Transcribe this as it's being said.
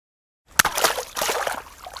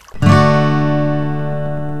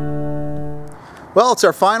Well, it's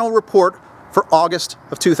our final report for August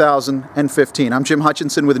of 2015. I'm Jim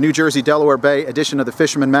Hutchinson with the New Jersey, Delaware Bay edition of the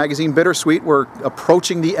Fisherman magazine. Bittersweet, we're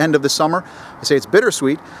approaching the end of the summer. I say it's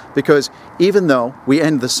bittersweet because even though we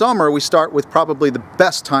end the summer, we start with probably the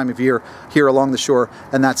best time of year here along the shore,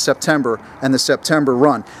 and that's September and the September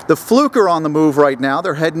run. The fluke are on the move right now.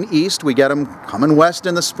 They're heading east. We get them coming west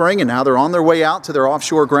in the spring, and now they're on their way out to their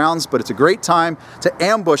offshore grounds, but it's a great time to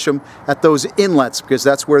ambush them at those inlets because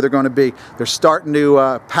that's where they're going to be. They're starting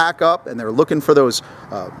to pack up, and they're looking for those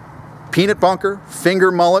peanut bunker,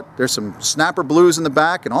 finger mullet. There's some snapper blues in the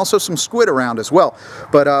back and also some squid around as well.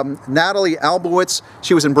 But Natalie Albowitz,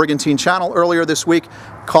 she was in Brigantine Channel earlier this week,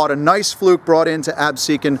 caught a nice fluke brought into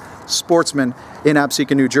Absecon Sportsman in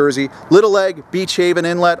Absecon, New Jersey. Little Egg, Beach Haven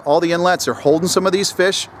Inlet, all the inlets are holding some of these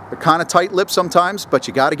fish. They're kind of tight-lipped sometimes, but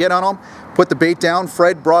you got to get on them. Put the bait down.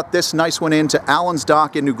 Fred brought this nice one into Allen's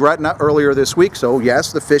Dock in New Gretna earlier this week, so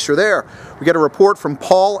yes, the fish are there. We get a report from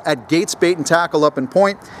Paul at Gates Bait and Tackle up in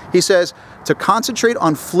Point. He says to concentrate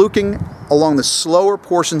on fluking along the slower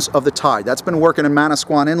portions of the tide. That's been working in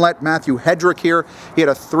Manasquan Inlet. Matthew Hedrick here, he had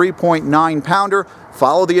a 3.9 pounder.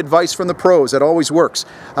 Follow the advice from the pros. That always works.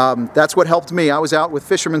 That's what helped me. I was out with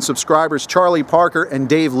Fisherman subscribers Charlie Parker and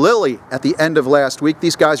Dave Lilly at the end of last week.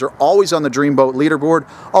 These guys are always on the Dreamboat leaderboard,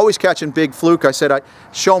 always catching big fluke. I said,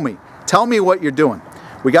 show me. Tell me what you're doing.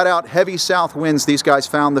 We got out heavy south winds. These guys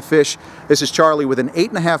found the fish. This is Charlie with an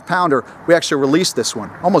 8.5 pounder. We actually released this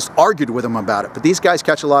one. Almost argued with him about it. But these guys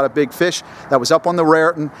catch a lot of big fish. That was up on the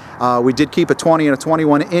Raritan. We did keep a 20 and a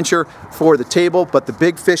 21 incher for the table, but the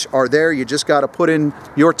big fish are there. You just got to put in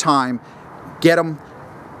your time, get them,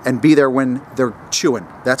 and be there when they're chewing.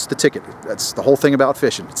 That's the ticket. That's the whole thing about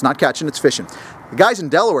fishing. It's not catching, it's fishing. The guys in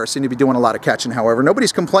Delaware seem to be doing a lot of catching, however.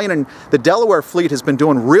 Nobody's complaining. The Delaware fleet has been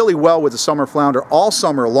doing really well with the summer flounder all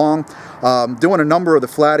summer long, doing a number of the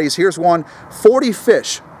flatties. Here's one, 40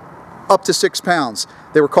 fish, up to 6 pounds.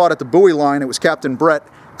 They were caught at the buoy line. It was Captain Brett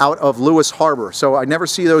out of Lewes Harbor. So I never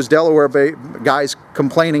see those Delaware Bay guys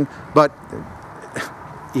complaining, but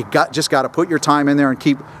you just got to put your time in there and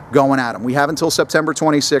keep going at them. We have until September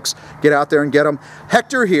 26th. Get out there and get them.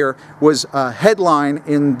 Hector here was a headline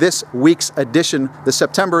in this week's edition, the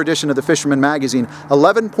September edition of the Fisherman magazine.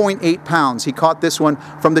 11.8 pounds. He caught this one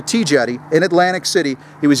from the T-Jetty in Atlantic City.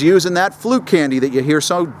 He was using that fluke candy that you hear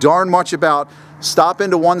so darn much about. Stop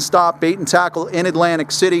into One Stop Bait and Tackle in Atlantic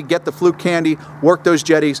City, get the fluke candy, work those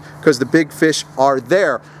jetties because the big fish are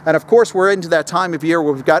there. And of course, we're into that time of year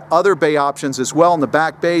where we've got other bay options as well in the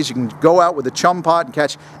back bays. You can go out with a chum pot and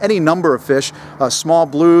catch any number of fish, small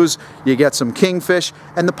blues, you get some kingfish,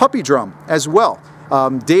 and the puppy drum as well.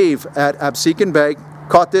 Dave at Absecon Bay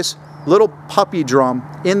caught this little puppy drum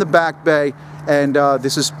in the back bay. And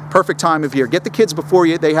this is perfect time of year. Get the kids before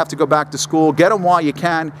they have to go back to school. Get them while you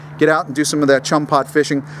can. Get out and do some of that chum pot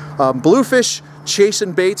fishing. Bluefish,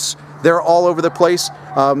 chasing baits, they're all over the place.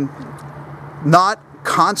 Not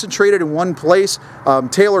concentrated in one place.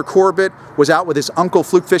 Taylor Corbett was out with his uncle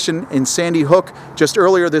fluke fishing in Sandy Hook just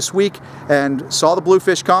earlier this week and saw the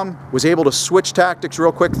bluefish come, was able to switch tactics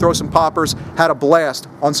real quick, throw some poppers, had a blast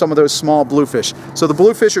on some of those small bluefish. So the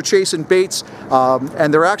bluefish are chasing baits,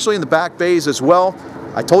 and they're actually in the back bays as well.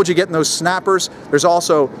 I told you getting those snappers. There's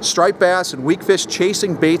also striped bass and weakfish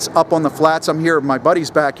chasing baits up on the flats. I'm here in my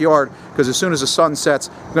buddy's backyard because as soon as the sun sets,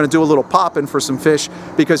 I'm going to do a little popping for some fish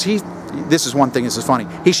because this is one thing, this is funny.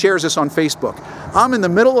 He shares this on Facebook. I'm in the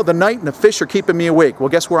middle of the night and the fish are keeping me awake. Well,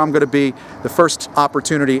 guess where I'm going to be the first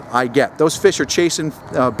opportunity I get. Those fish are chasing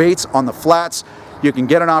baits on the flats. You can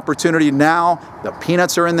get an opportunity now. The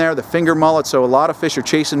peanuts are in there, the finger mullet, so a lot of fish are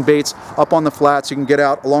chasing baits up on the flats. You can get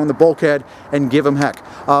out along the bulkhead and give them heck.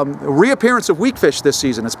 Reappearance of weakfish this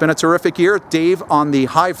season. It's been a terrific year. Dave on the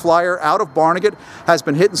high flyer out of Barnegat has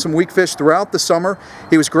been hitting some weakfish throughout the summer.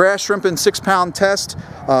 He was grass shrimping 6-pound test,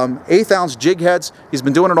 1/8 ounce jig heads. He's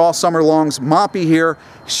been doing it all summer long. Moppy here,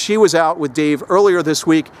 she was out with Dave earlier this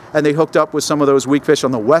week and they hooked up with some of those weakfish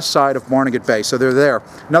on the west side of Barnegat Bay, so they're there.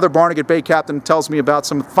 Another Barnegat Bay captain tells me about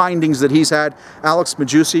some findings that he's had. Alex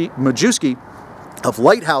Majewski of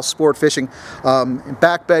Lighthouse Sport Fishing in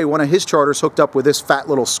Back Bay, one of his charters hooked up with this fat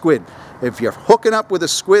little squid. If you're hooking up with a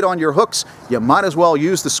squid on your hooks, you might as well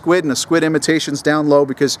use the squid and the squid imitations down low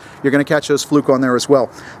because you're going to catch those fluke on there as well.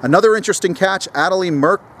 Another interesting catch, Adelie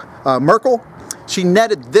Merkel. She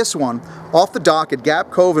netted this one off the dock at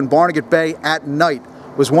Gap Cove in Barnegat Bay at night.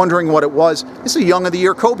 Was wondering what it was. It's a Young of the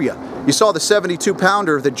Year cobia. You saw the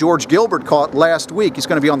 72-pounder that George Gilbert caught last week. He's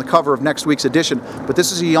going to be on the cover of next week's edition, but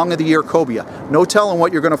this is a Young of the Year cobia. No telling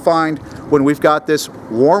what you're going to find when we've got this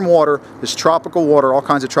warm water, this tropical water, all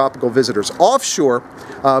kinds of tropical visitors. Offshore,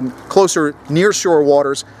 closer near-shore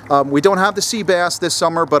waters, we don't have the sea bass this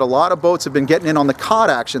summer, but a lot of boats have been getting in on the cod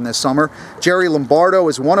action this summer. Jerry Lombardo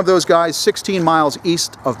is one of those guys, 16 miles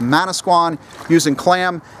east of Manasquan, using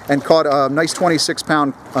clam, and caught a nice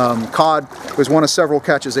 26-pound cod. It was one of several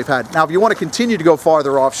catches they've had. Now, if you want to continue to go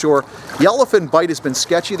farther offshore, yellowfin bite has been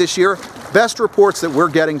sketchy this year. Best reports that we're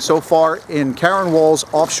getting so far in Karen Wall's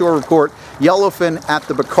offshore report, yellowfin at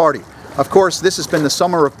the Bacardi. Of course, this has been the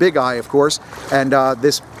summer of bigeye, of course, and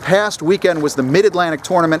this past weekend was the Mid-Atlantic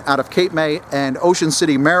Tournament out of Cape May and Ocean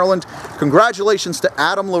City, Maryland. Congratulations to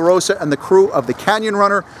Adam LaRosa and the crew of the Canyon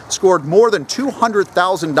Runner. Scored more than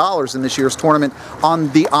 $200,000 in this year's tournament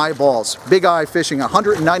on the eyeballs. Bigeye fishing,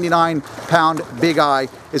 199-pound bigeye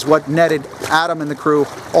is what netted Adam and the crew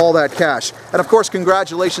all that cash. And of course,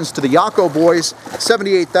 congratulations to the Yako boys,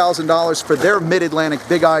 $78,000 for their Mid-Atlantic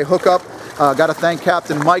bigeye hookup. Got to thank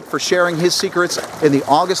Captain Mike for sharing his secrets in the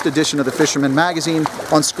August edition of the Fisherman magazine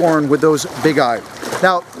on scoring with those bigeye.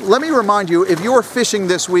 Now, let me remind you, if you are fishing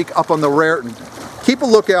this week up on the Raritan, keep a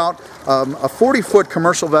lookout. A 40-foot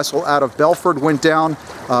commercial vessel out of Belford went down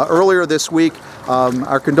earlier this week.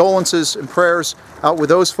 Our condolences and prayers out with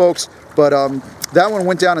those folks. But that one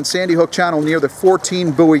went down in Sandy Hook Channel near the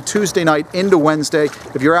 14 buoy Tuesday night into Wednesday.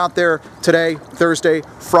 If you're out there today, Thursday,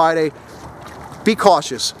 Friday, be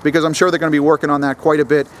cautious, because I'm sure they're going to be working on that quite a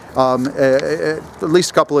bit, at least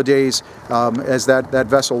a couple of days as that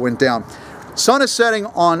vessel went down. Sun is setting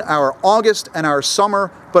on our August and our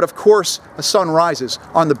summer, but of course the sun rises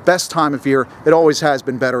on the best time of year. It always has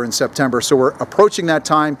been better in September, so we're approaching that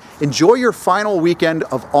time. Enjoy your final weekend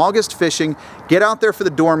of August fishing. Get out there for the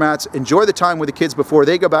doormats. Enjoy the time with the kids before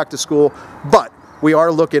they go back to school, but we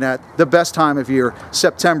are looking at the best time of year,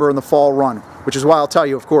 September, and the fall run, which is why I'll tell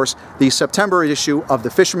you, of course, the September issue of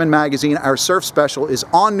the Fisherman magazine, our surf special, is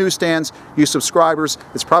on newsstands. You subscribers,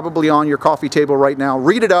 it's probably on your coffee table right now.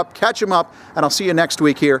 Read it up, catch them up, and I'll see you next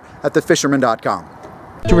week here at thefisherman.com.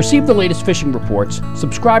 To receive the latest fishing reports,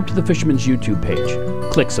 subscribe to the Fisherman's YouTube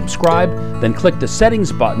page. Click subscribe, then click the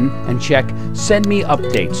settings button and check Send Me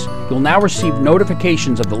Updates. You'll now receive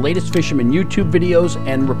notifications of the latest Fisherman YouTube videos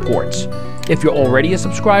and reports. If you're already a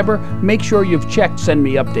subscriber, make sure you've checked Send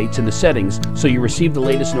Me Updates in the settings so you receive the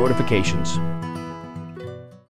latest notifications.